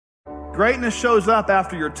Greatness shows up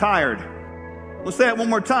after you're tired. Let's say it one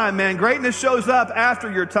more time, man. Greatness shows up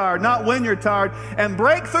after you're tired, not when you're tired. And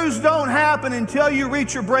breakthroughs don't happen until you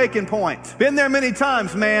reach your breaking point. Been there many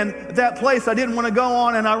times, man, at that place I didn't want to go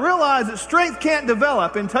on, and I realized that strength can't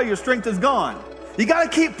develop until your strength is gone. You got to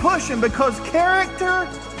keep pushing, because character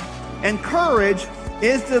and courage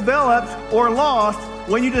is developed or lost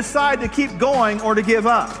when you decide to keep going or to give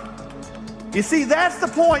up. You see, that's the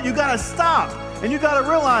point. You got to stop, and you got to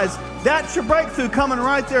realize that's your breakthrough coming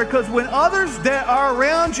right there, because when others that are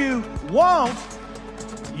around you won't,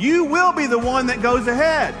 you will be the one that goes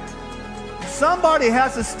ahead. Somebody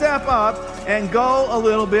has to step up and go a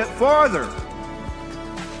little bit farther.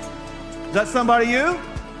 Is that somebody you?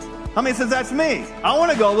 How many says that's me? I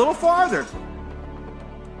want to go a little farther.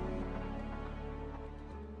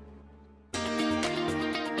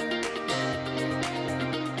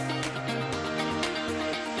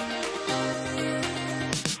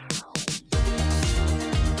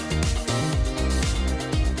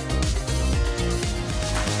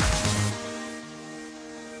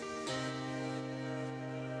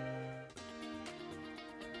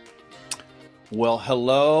 Well,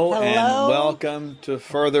 hello and welcome to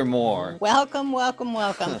Furthermore. Welcome, welcome,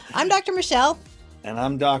 welcome. I'm Dr. Michelle. And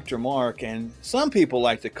I'm Dr. Mark, and some people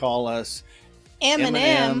like to call us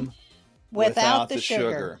M&M without the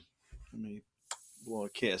sugar. Let me blow a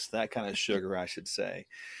kiss, that kind of sugar, I should say.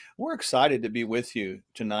 We're excited to be with you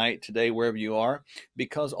tonight, today, wherever you are,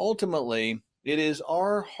 because ultimately it is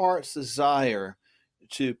our heart's desire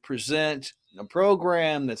to present a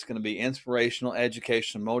program that's going to be inspirational,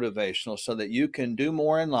 educational, motivational, so that you can do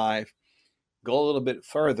more in life, go a little bit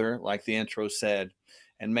further, like the intro said,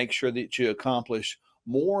 and make sure that you accomplish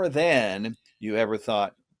more than you ever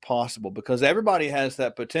thought possible, because everybody has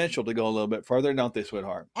that potential to go a little bit further, don't they,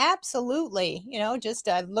 sweetheart? Absolutely. You know, just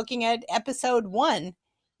looking at episode 1,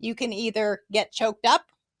 you can either get choked up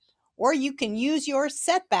or you can use your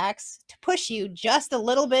setbacks to push you just a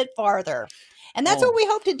little bit farther. And that's what we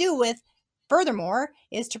hope to do with Furthermore,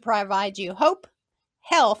 is to provide you hope,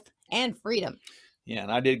 health, and freedom. Yeah,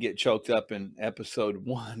 and I did get choked up in episode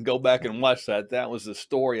 1. Go back and watch that. That was the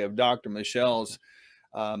story of Dr. Michelle's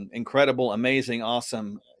incredible, amazing,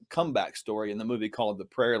 awesome comeback story in the movie called The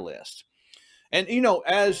Prayer List. And, you know,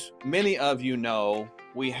 as many of you know,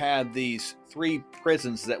 we have these 3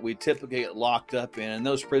 prisons that we typically get locked up in. And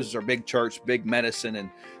those prisons are big church, big medicine, and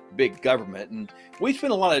big government. And we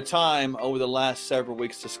spent a lot of time over the last several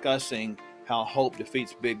weeks discussing how hope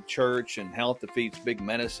defeats big church and health defeats big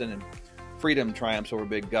medicine and freedom triumphs over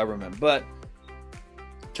big government. But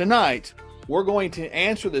tonight, we're going to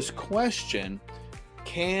answer this question: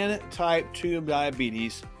 can type 2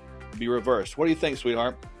 diabetes be reversed? What do you think,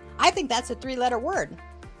 sweetheart? I think that's a 3-letter word.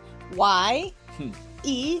 Y-E-S,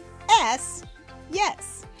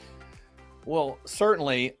 yes. Well,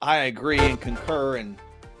 certainly I agree and concur and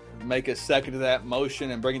make a second to that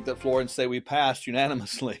motion and bring it to the floor and say we passed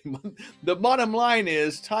unanimously. The bottom line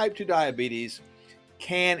is type 2 diabetes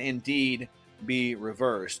can indeed be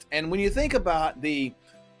reversed. And when you think about the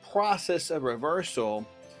process of reversal,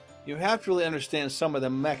 you have to really understand some of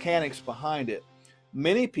the mechanics behind it.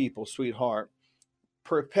 Many people, sweetheart,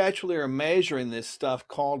 perpetually are measuring this stuff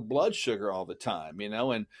called blood sugar all the time, you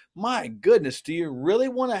know, and my goodness, do you really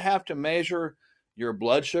want to have to measure your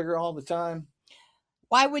blood sugar all the time?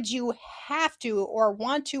 Why would you have to or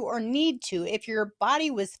want to or need to if your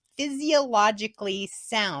body was physiologically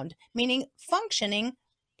sound, meaning functioning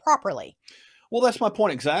properly? Well, that's my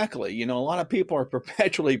point exactly. You know, a lot of people are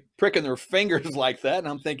perpetually pricking their fingers like that. And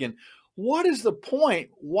I'm thinking, what is the point?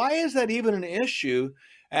 Why is that even an issue?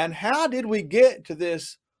 And how did we get to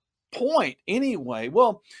this point anyway?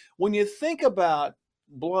 Well, when you think about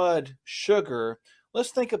blood sugar,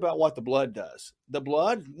 let's think about what the blood does. The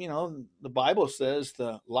blood, you know, the Bible says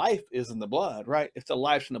the life is in the blood, right? If the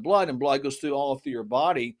life's in the blood and blood goes all through your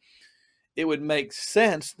body, it would make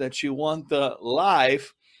sense that you want the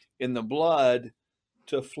life in the blood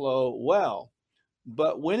to flow well.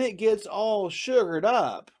 But when it gets all sugared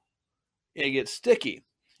up, it gets sticky.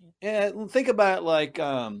 And think about it like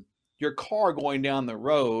your car going down the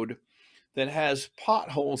road that has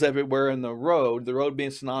potholes everywhere in the road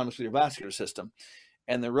being synonymous with your vascular system,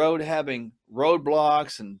 and the road having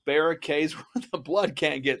roadblocks and barricades where the blood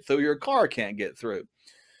can't get through, your car can't get through.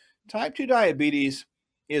 Type 2 diabetes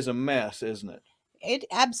is a mess, isn't it? It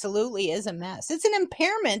absolutely is a mess. It's an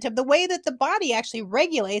impairment of the way that the body actually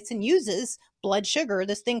regulates and uses blood sugar,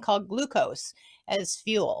 this thing called glucose, as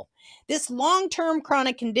fuel. This long-term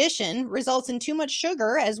chronic condition results in too much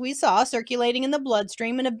sugar, as we saw, circulating in the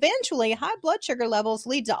bloodstream, and eventually high blood sugar levels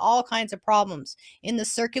lead to all kinds of problems in the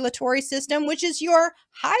circulatory system, which is your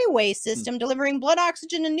highway system delivering blood,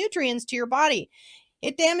 oxygen, and nutrients to your body.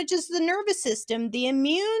 It damages the nervous system, the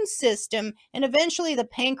immune system, and eventually the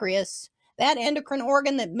pancreas, that endocrine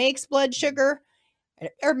organ that makes blood sugar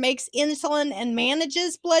or makes insulin and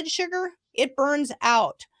manages blood sugar. It burns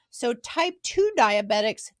out. So type 2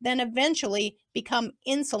 diabetics then eventually become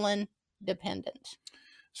insulin dependent.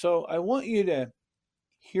 So I want you to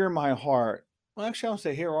hear my heart. Well, actually, I'll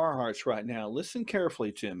say hear our hearts right now. Listen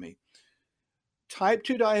carefully to me. Type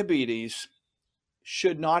 2 diabetes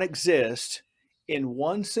should not exist in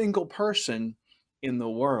one single person in the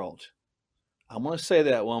world. I'm going to say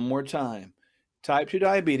that one more time. Type 2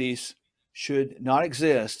 diabetes should not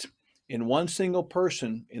exist in one single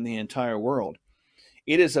person in the entire world.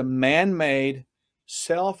 It is a man-made,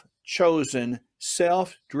 self-chosen,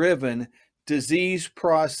 self-driven disease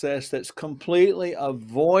process that's completely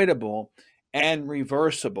avoidable and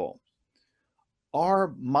reversible.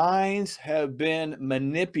 Our minds have been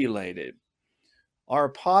manipulated. Our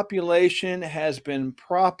population has been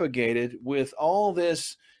propagated with all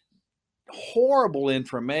this horrible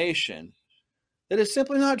information that is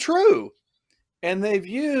simply not true. And they've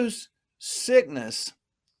used sickness,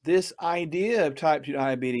 this idea of type 2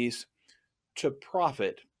 diabetes, to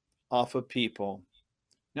profit off of people.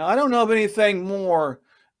 Now, I don't know of anything more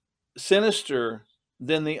sinister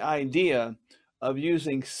than the idea of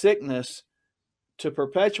using sickness to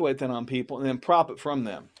perpetuate that on people and then profit from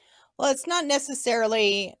them. Well, it's not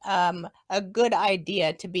necessarily a good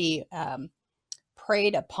idea to be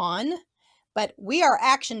preyed upon, but we are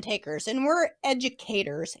action takers and we're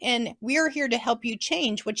educators, and we're here to help you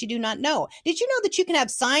change what you do not know. Did you know that you can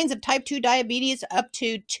have signs of type 2 diabetes up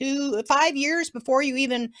to 5 years before you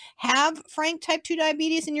even have frank type 2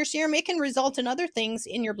 diabetes in your serum? It can result in other things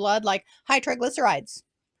in your blood like high triglycerides,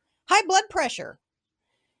 high blood pressure,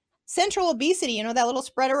 central obesity, that little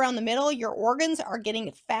spread around the middle. Your organs are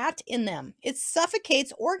getting fat in them. It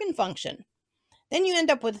suffocates organ function. Then you end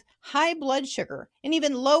up with high blood sugar and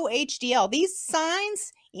even low HDL. These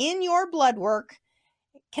signs in your blood work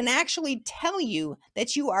can actually tell you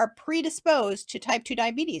that you are predisposed to type 2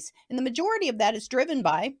 diabetes. And the majority of that is driven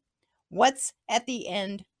by what's at the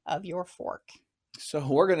end of your fork. So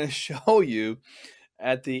we're going to show you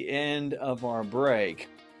at the end of our break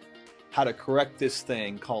how to correct this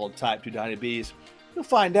thing called type 2 diabetes. You'll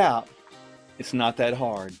find out it's not that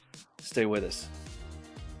hard. Stay with us.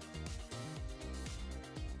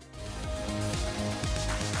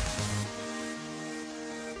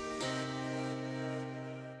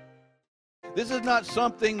 This is not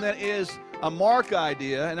something that is a Mark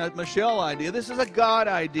idea and a Michelle idea. This is a God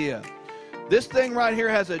idea. This thing right here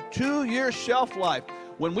has a 2-year shelf life.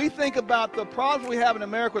 When we think about the problems we have in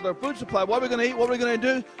America with our food supply, what are we going to eat, what are we going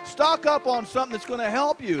to do? Stock up on something that's going to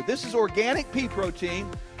help you. This is organic pea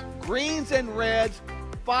protein, greens and reds,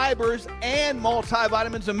 fibers, and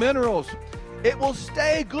multivitamins and minerals. It will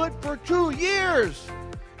stay good for 2 years.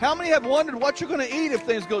 How many have wondered what you're going to eat if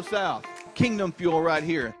things go south? Kingdom Fuel right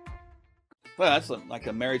here. Well, that's like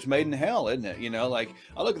a marriage made in hell, isn't it? Like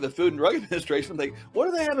I look at the Food and Drug Administration and think, what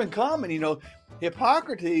do they have in common?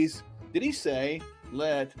 Hippocrates, did he say,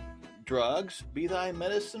 let drugs be thy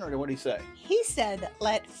medicine, or what did he say? He said,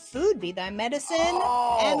 let food be thy medicine,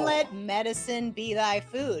 and let medicine be thy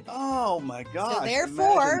food. Oh my gosh. So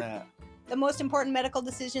therefore, the most important medical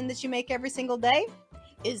decision that you make every single day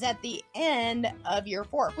is at the end of your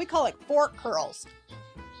fork. We call it fork curls.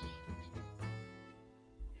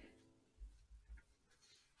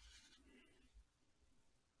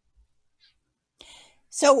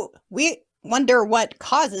 So we wonder what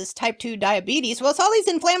causes type 2 diabetes. Well, it's all these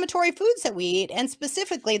inflammatory foods that we eat, and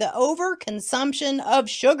specifically the overconsumption of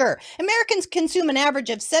sugar. Americans consume an average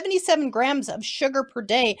of 77 grams of sugar per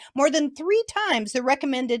day, more than 3 times the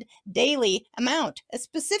recommended daily amount,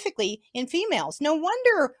 specifically in females. No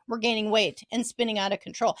wonder we're gaining weight and spinning out of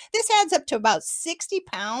control. This adds up to about 60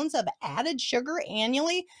 pounds of added sugar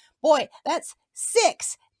annually. Boy, that's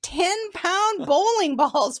 6 10-pound bowling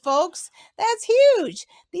balls, folks. That's huge.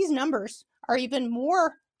 These numbers are even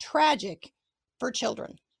more tragic for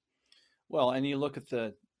children. Well, and you look at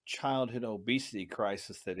the childhood obesity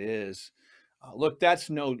crisis that is. Look, that's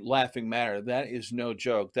no laughing matter. That is no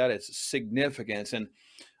joke. That is significance. And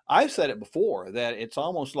I've said it before that it's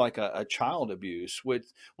almost like a child abuse. When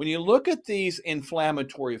you look at these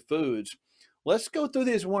inflammatory foods, Let's go through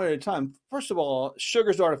these one at a time. First of all,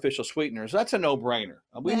 sugar's artificial sweeteners. That's a no-brainer.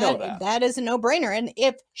 We know that. That is a no-brainer. And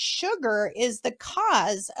if sugar is the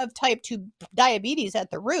cause of type 2 diabetes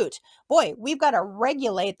at the root, boy, we've got to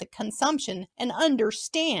regulate the consumption and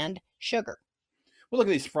understand sugar. Well, look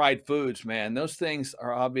at these fried foods, man. Those things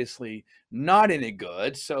are obviously not any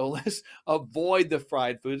good. So let's avoid the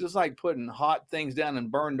fried foods. It's like putting hot things down in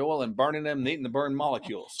burned oil and burning them and eating the burned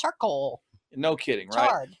molecules. Charcoal. No kidding, right?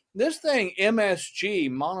 Charred. This thing, MSG,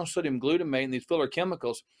 monosodium glutamate, and these filler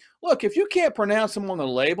chemicals. Look, if you can't pronounce them on the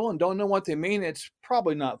label and don't know what they mean, it's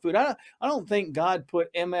probably not food. I don't think God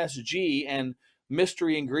put MSG and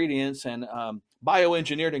mystery ingredients and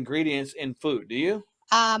bioengineered ingredients in food. Do you?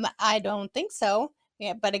 I don't think so.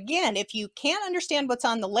 Yeah, but again, if you can't understand what's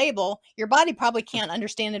on the label, your body probably can't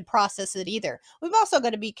understand and process it either. We've also got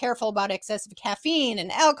to be careful about excessive caffeine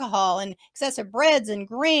and alcohol and excessive breads and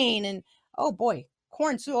grain and, oh boy,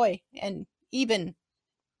 corn, soy, and even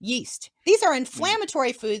yeast. These are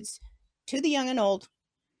inflammatory foods to the young and old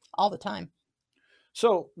all the time.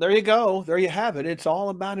 So there you go. There you have it. It's all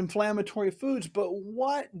about inflammatory foods. But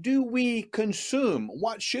what do we consume?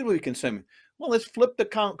 What should we consume? Well, let's flip the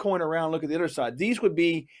coin around. Look at the other side. These would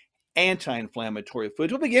be anti-inflammatory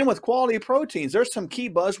foods. We'll begin with quality proteins. There's some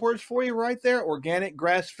key buzzwords for you right there. Organic,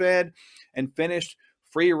 grass-fed, and finished,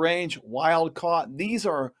 free-range, wild-caught. These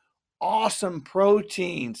are awesome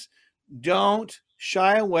proteins. Don't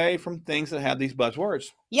shy away from things that have these buzzwords.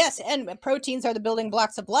 Yes, and proteins are the building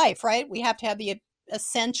blocks of life, right? We have to have the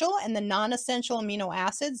essential and the non-essential amino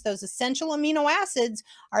acids. Those essential amino acids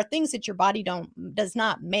are things that your body does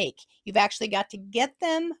not make. You've actually got to get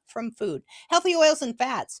them from food. Healthy oils and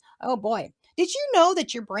fats. Oh boy. Did you know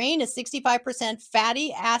that your brain is 65%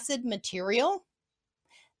 fatty acid material?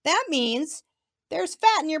 That means there's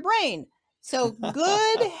fat in your brain. So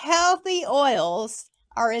good, healthy oils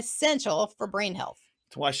are essential for brain health.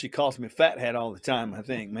 That's why she calls me fathead all the time, I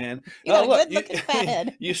think, man. You got a good-looking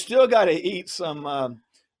fathead. You still got to eat some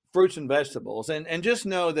fruits and vegetables. And just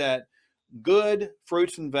know that good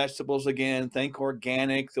fruits and vegetables, again, think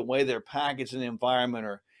organic, the way they're packaged in the environment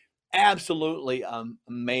are absolutely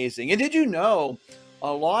amazing. And did you know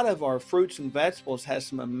a lot of our fruits and vegetables has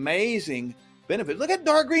some amazing benefits? Look at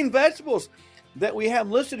dark green vegetables that we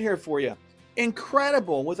have listed here for you.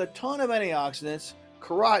 Incredible, with a ton of antioxidants,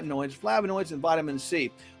 carotenoids, flavonoids, and vitamin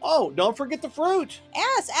C. Oh, don't forget the fruit.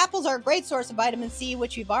 Yes, apples are a great source of vitamin C,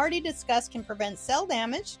 which we've already discussed can prevent cell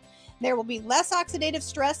damage. There will be less oxidative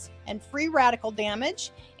stress and free radical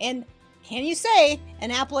damage. And can you say an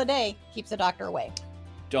apple a day keeps the doctor away?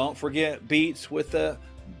 Don't forget beets with the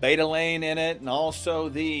beta-lane in it and also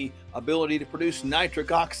the ability to produce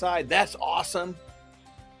nitric oxide. That's awesome.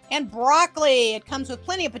 And broccoli, it comes with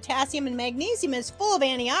plenty of potassium and magnesium, is full of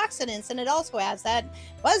antioxidants, and it also has that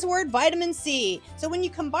buzzword vitamin C. So when you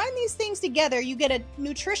combine these things together, you get a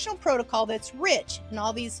nutritional protocol that's rich in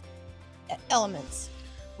all these elements.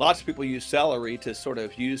 Lots of people use celery to sort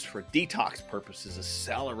of use for detox purposes. A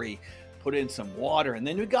celery, put in some water, and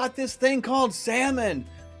then we got this thing called salmon.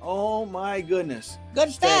 Oh my goodness. Good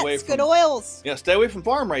fats, good oils. Yeah, stay away from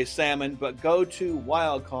farm-raised salmon, but go to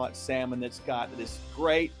wild-caught salmon that's got this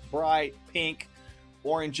great, bright, pink,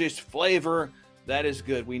 orangish flavor. That is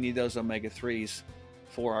good. We need those omega-3s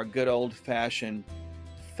for our good old-fashioned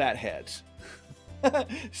fatheads.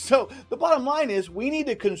 So the bottom line is we need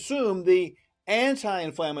to consume the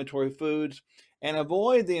anti-inflammatory foods and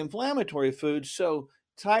avoid the inflammatory foods so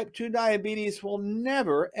type 2 diabetes will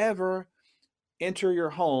never, ever enter your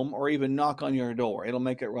home or even knock on your door. It'll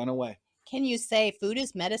make it run away. Can you say food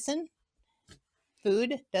is medicine?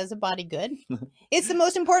 Food does a body good. It's the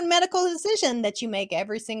most important medical decision that you make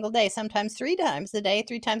every single day, sometimes 3 times a day,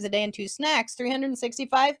 3 times a day and 2 snacks,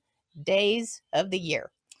 365 days of the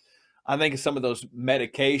year. I think of some of those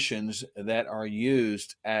medications that are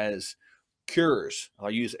used as cures. I'll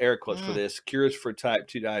use air quotes for this, cures for type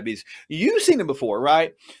 2 diabetes. You've seen them before,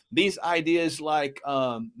 right? These ideas like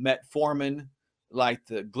metformin, like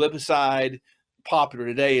the glipizide, popular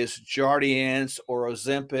today is Jardiance or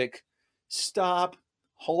Ozempic. Stop,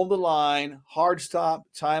 hold the line, hard stop,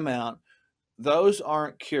 time out. Those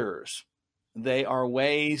aren't cures. They are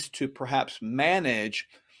ways to perhaps manage,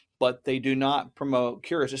 but they do not promote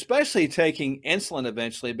cures, especially taking insulin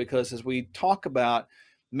eventually, because as we talk about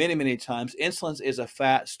many times, insulin is a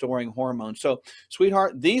fat storing hormone. So,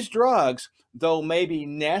 sweetheart, these drugs, though may be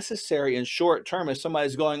necessary in short term if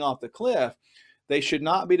somebody's going off the cliff, they should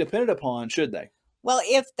not be depended upon, should they? Well,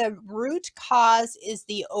 if the root cause is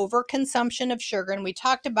the overconsumption of sugar, and we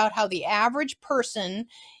talked about how the average person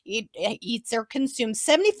eats or consumes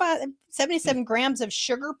 77 grams of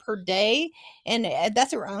sugar per day, and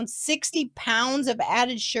that's around 60 pounds of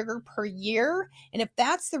added sugar per year. And if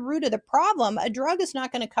that's the root of the problem, a drug is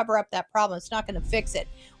not going to cover up that problem. It's not going to fix it.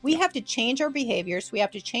 We have to change our behaviors. We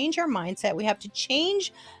have to change our mindset. We have to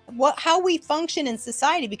change how we function in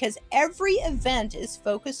society, because every event is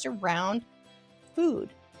focused around food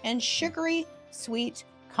and sugary, sweet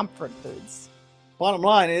comfort foods. Bottom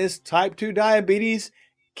line is type 2 diabetes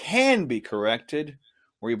can be corrected,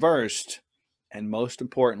 reversed, and most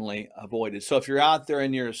importantly, avoided. So if you're out there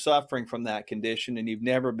and you're suffering from that condition and you've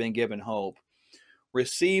never been given hope,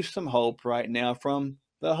 receive some hope right now from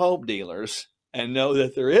the hope dealers and know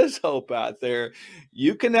that there is hope out there.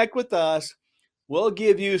 You connect with us, we'll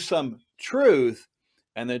give you some truth,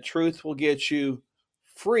 and the truth will get you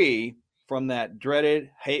free from that dreaded,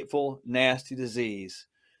 hateful, nasty disease.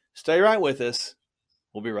 Stay right with us.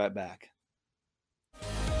 We'll be right back.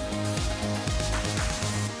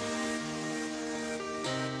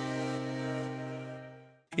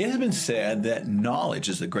 It has been said that knowledge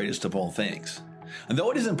is the greatest of all things. And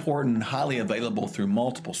though it is important and highly available through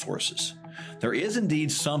multiple sources, there is indeed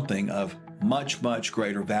something of much, much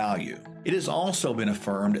greater value. It has also been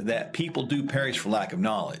affirmed that people do perish for lack of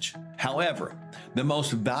knowledge. However, the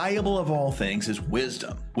most valuable of all things is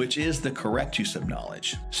wisdom, which is the correct use of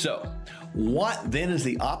knowledge. So, what then is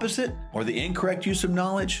the opposite or the incorrect use of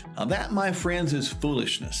knowledge? Now that, my friends, is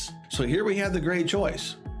foolishness. So here we have the great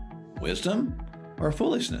choice: wisdom or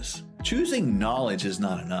foolishness. Choosing knowledge is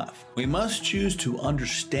not enough. We must choose to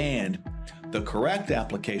understand the correct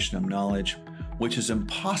application of knowledge, which is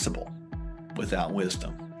impossible without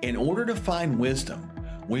wisdom. In order to find wisdom,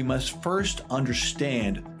 we must first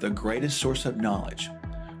understand the greatest source of knowledge,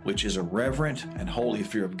 which is a reverent and holy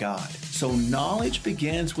fear of God. So knowledge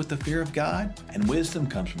begins with the fear of God, and wisdom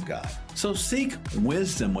comes from God. So seek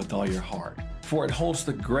wisdom with all your heart, for it holds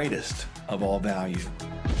the greatest of all value.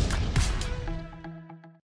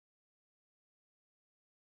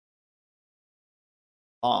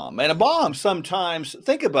 And a bomb sometimes,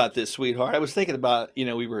 think about this, sweetheart. I was thinking about,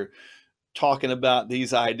 we were talking about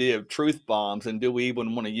these idea of truth bombs, and do we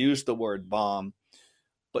even want to use the word bomb?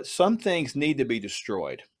 But some things need to be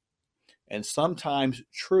destroyed. And sometimes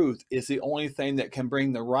truth is the only thing that can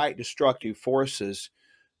bring the right destructive forces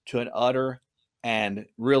to an utter and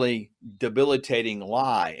really debilitating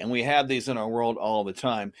lie. And we have these in our world all the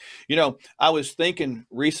time. I was thinking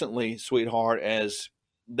recently, sweetheart, as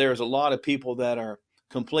there's a lot of people that are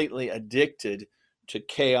completely addicted to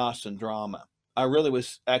chaos and drama. I really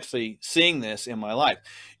was actually seeing this in my life.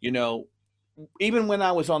 Even when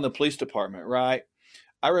I was on the police department, right?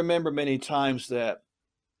 I remember many times that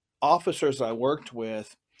officers I worked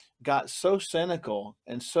with got so cynical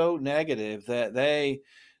and so negative that they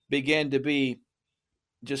began to be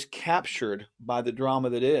just captured by the drama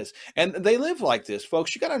that is. And they live like this,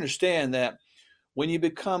 folks. You got to understand that when you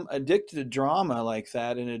become addicted to drama like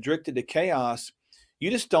that and addicted to chaos, you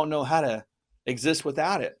just don't know how to exist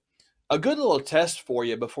without it. A good little test for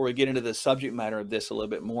you before we get into the subject matter of this a little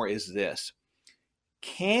bit more is this.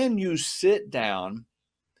 Can you sit down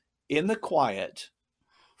in the quiet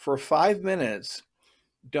for 5 minutes?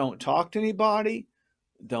 Don't talk to anybody.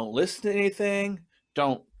 Don't listen to anything.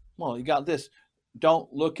 You got this.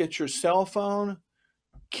 Don't look at your cell phone.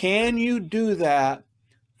 Can you do that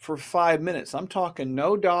for 5 minutes? I'm talking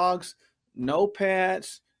no dogs, no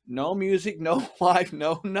pets, no music, no life,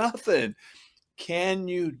 no nothing. Can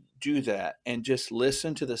you do that and just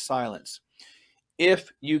listen to the silence?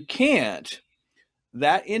 If you can't,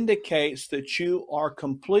 that indicates that you are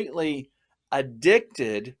completely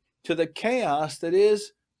addicted to the chaos that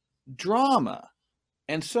is drama.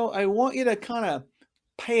 And so I want you to kind of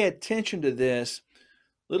pay attention to this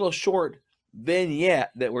little short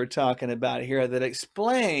vignette that we're talking about here that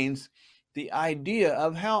explains the idea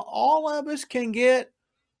of how all of us can get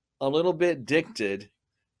a little bit addicted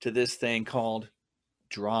to this thing called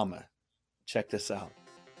drama. Check this out.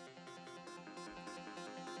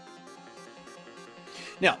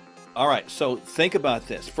 Now, all right, so think about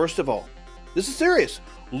this. First of all, this is serious.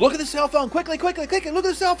 Look at the cell phone. Quickly, look at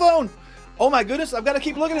the cell phone. Oh my goodness, I've got to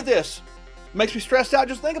keep looking at this. It makes me stressed out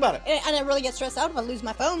just think about it. And I really get stressed out if I lose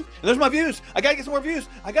my phone. And there's my views. I got to get some more views.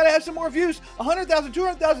 I got to have some more views. 100,000,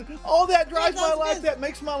 200,000. All that drives my life. That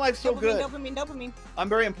makes my life so good. Dopamine. I'm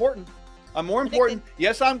very important. I'm more important.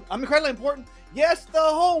 Yes, I'm incredibly important. Yes, the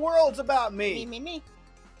whole world's about me. Me.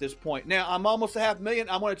 At this point. Now, I'm almost 500,000.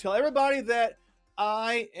 I want to tell everybody that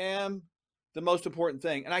I am the most important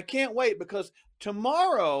thing. And I can't wait because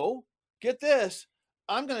tomorrow, get this,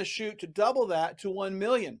 I'm going to shoot to double that to 1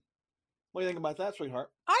 million. What do you think about that, sweetheart?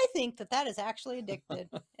 I think that is actually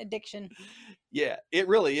addiction. Yeah, it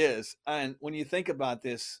really is. And when you think about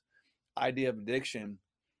this idea of addiction,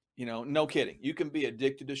 no kidding. You can be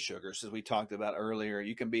addicted to sugars, as we talked about earlier.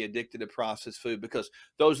 You can be addicted to processed food because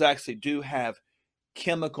those actually do have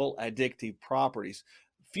chemical addictive properties.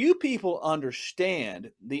 Few people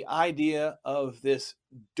understand the idea of this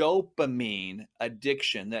dopamine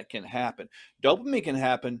addiction that can happen. Dopamine can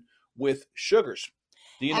happen with sugars.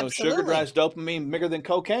 Do you know sugar Absolutely. drives dopamine bigger than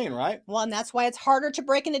cocaine, right? Well, and that's why it's harder to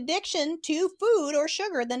break an addiction to food or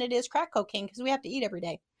sugar than it is crack cocaine, because we have to eat every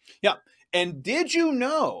day. Yeah. And did you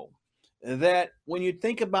know that when you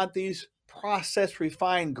think about these processed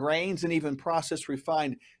refined grains and even processed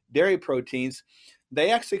refined dairy proteins,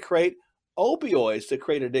 they actually create opioids that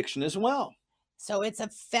create addiction as well? So it's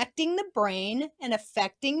affecting the brain and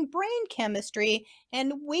affecting brain chemistry,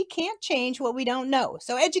 and we can't change what we don't know.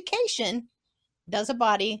 So education does a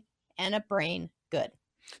body and a brain good.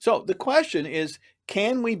 So the question is,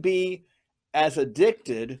 can we be as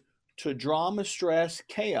addicted to drama, stress,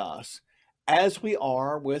 chaos as we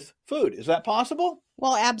are with food? Is that possible?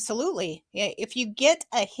 Well, absolutely. If you get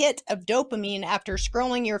a hit of dopamine after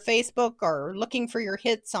scrolling your Facebook or looking for your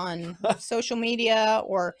hits on social media,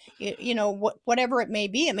 or whatever it may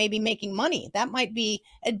be making money. That might be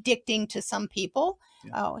addicting to some people.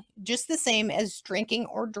 Yeah. Just the same as drinking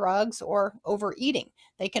or drugs or overeating.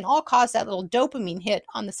 They can all cause that little dopamine hit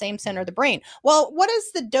on the same center of the brain. Well, what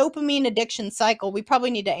is the dopamine addiction cycle? We probably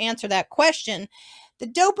need to answer that question. The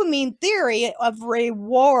dopamine theory of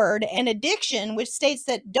reward and addiction, which states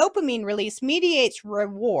that dopamine release mediates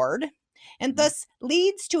reward and thus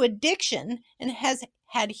leads to addiction, and has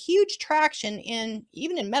had huge traction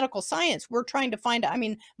even in medical science. We're trying to find,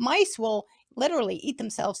 mice will literally eat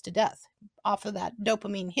themselves to death off of that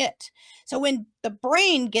dopamine hit. So when the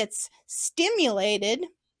brain gets stimulated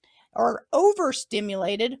or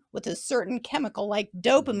overstimulated with a certain chemical like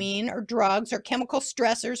dopamine, or drugs or chemical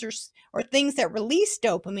stressors, or things that release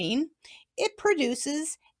dopamine, it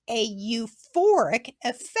produces a euphoric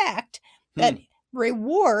effect that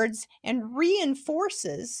rewards and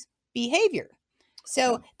reinforces behavior.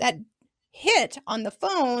 So that hit on the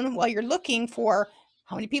phone while you're looking for,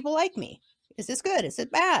 how many people like me? Is this good? Is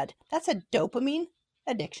it bad? That's a dopamine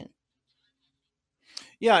addiction.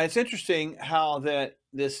 Yeah, it's interesting how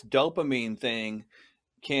this dopamine thing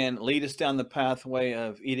can lead us down the pathway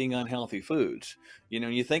of eating unhealthy foods.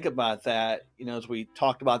 You think about that, as we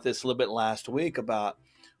talked about this a little bit last week, about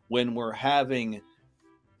when we're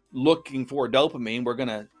looking for dopamine, we're going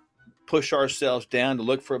to push ourselves down to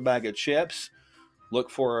look for a bag of chips, look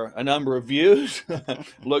for a number of views,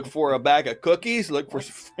 look for a bag of cookies, look for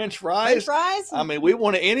French fries. We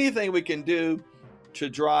want anything we can do to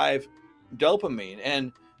drive dopamine.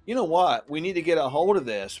 And you know what? We need to get a hold of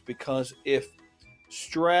this, because if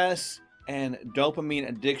stress and dopamine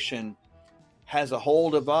addiction has a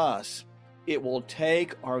hold of us, it will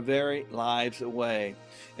take our very lives away.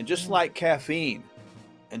 And just like caffeine,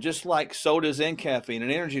 and just like sodas and caffeine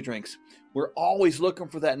and energy drinks, we're always looking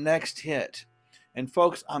for that next hit. And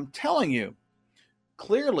folks, I'm telling you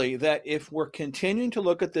clearly that if we're continuing to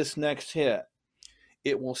look at this next hit,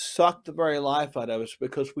 it will suck the very life out of us,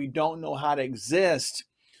 because we don't know how to exist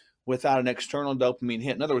without an external dopamine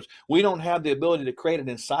hit. In other words, we don't have the ability to create it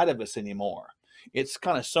inside of us anymore. It's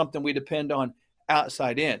kind of something we depend on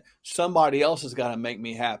outside in. Somebody else has got to make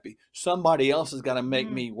me happy. Somebody else has got to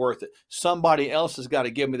make me worth it. Somebody else has got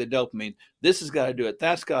to give me the dopamine. This has got to do it.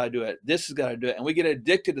 That's got to do it. This has got to do it. And we get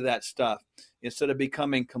addicted to that stuff instead of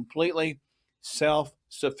becoming completely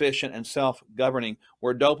self-sufficient and self-governing,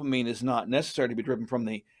 where dopamine is not necessary to be driven from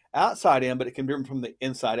the outside in, but it can be driven from the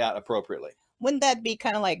inside out appropriately. Wouldn't that be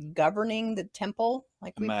kind of like governing the temple?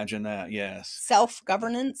 Imagine that, yes.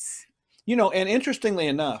 Self-governance. And interestingly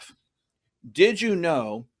enough, did you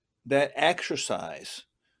know that exercise,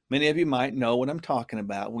 many of you might know what I'm talking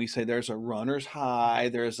about. We say there's a runner's high,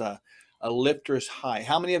 there's a lifter's high.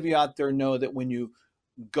 How many of you out there know that when you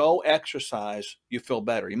go exercise, you feel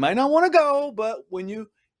better? You might not want to go, but when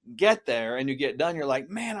you get there and you get done, you're like,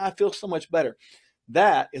 man, I feel so much better.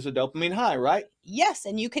 That is a dopamine high, right? Yes,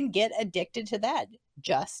 and you can get addicted to that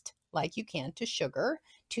just like you can to sugar,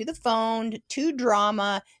 to the phone, to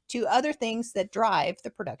drama, to other things that drive the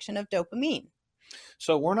production of dopamine.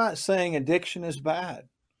 So we're not saying addiction is bad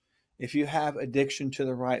if you have addiction to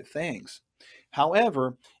the right things.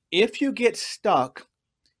 However, if you get stuck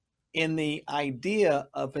in the idea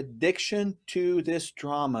of addiction to this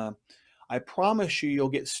drama, I promise you'll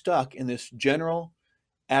get stuck in this general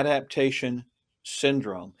adaptation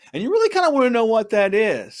syndrome. And you really kind of want to know what that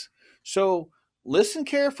is. So listen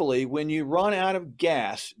carefully. When you run out of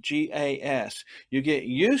gas, G-A-S, you get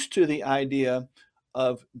used to the idea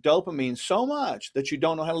of dopamine so much that you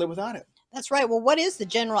don't know how to live without it. That's right. Well, what is the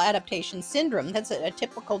general adaptation syndrome? That's a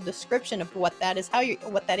typical description of what that is.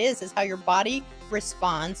 What that is how your body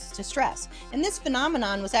responds to stress. And this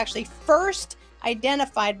phenomenon was actually first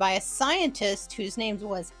identified by a scientist whose name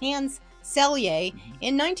was Hans Selye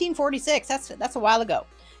in 1946. That's a while ago.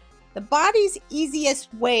 The body's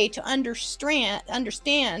easiest way to understand,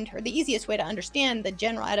 or the easiest way to understand the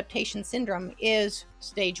general adaptation syndrome is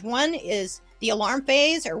stage 1 is the alarm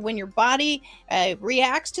phase, or when your body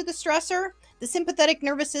reacts to the stressor, the sympathetic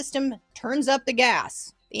nervous system turns up the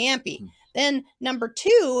gas, the AMPI. Then number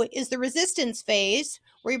 2 is the resistance phase,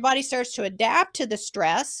 where your body starts to adapt to the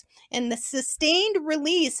stress, and the sustained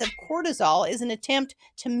release of cortisol is an attempt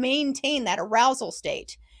to maintain that arousal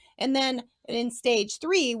state. And then in stage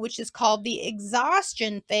 3, which is called the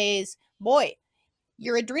exhaustion phase, boy,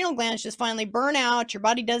 your adrenal glands just finally burn out. Your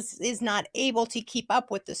body is not able to keep up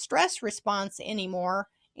with the stress response anymore.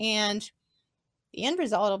 And the end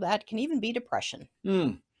result of that can even be depression.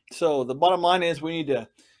 So the bottom line is we need to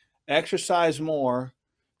exercise more,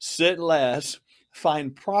 sit less,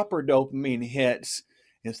 find proper dopamine hits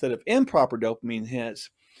instead of improper dopamine hits.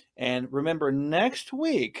 And remember, next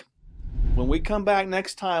week, when we come back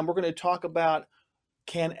next time, we're going to talk about,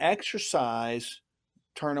 can exercise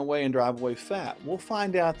turn away and drive away fat? We'll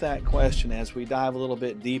find out that question as we dive a little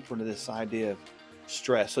bit deeper into this idea of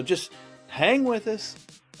stress. So just hang with us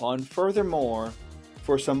on Furthermore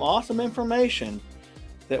for some awesome information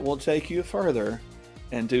that will take you further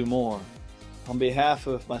and do more. On behalf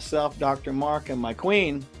of myself, Dr. Mark, and my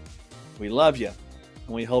queen, we love you,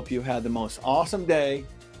 and we hope you had the most awesome day,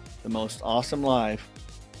 the most awesome life.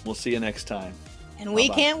 We'll see you next time. And we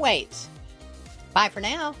can't wait. Bye for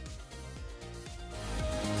now.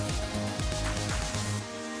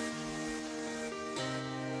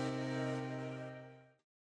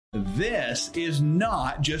 This is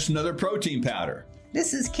not just another protein powder.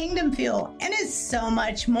 This is Kingdom Fuel, and it's so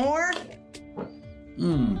much more.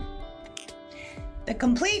 The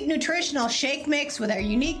complete nutritional shake mix with our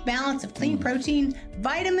unique balance of clean protein,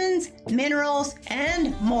 vitamins, minerals,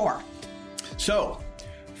 and more. So,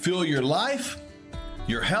 fuel your life,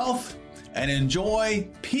 your health, and enjoy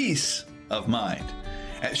peace of mind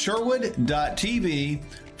at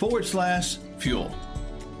sherwood.tv/fuel.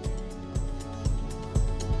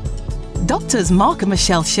 Doctors Mark and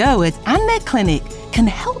Michelle Sherwood and their clinic can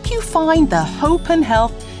help you find the hope and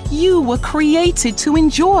health you were created to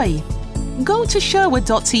enjoy. Go to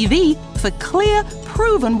sherwood.tv for clear,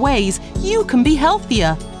 proven ways you can be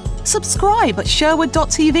healthier. Subscribe at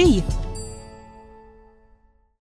sherwood.tv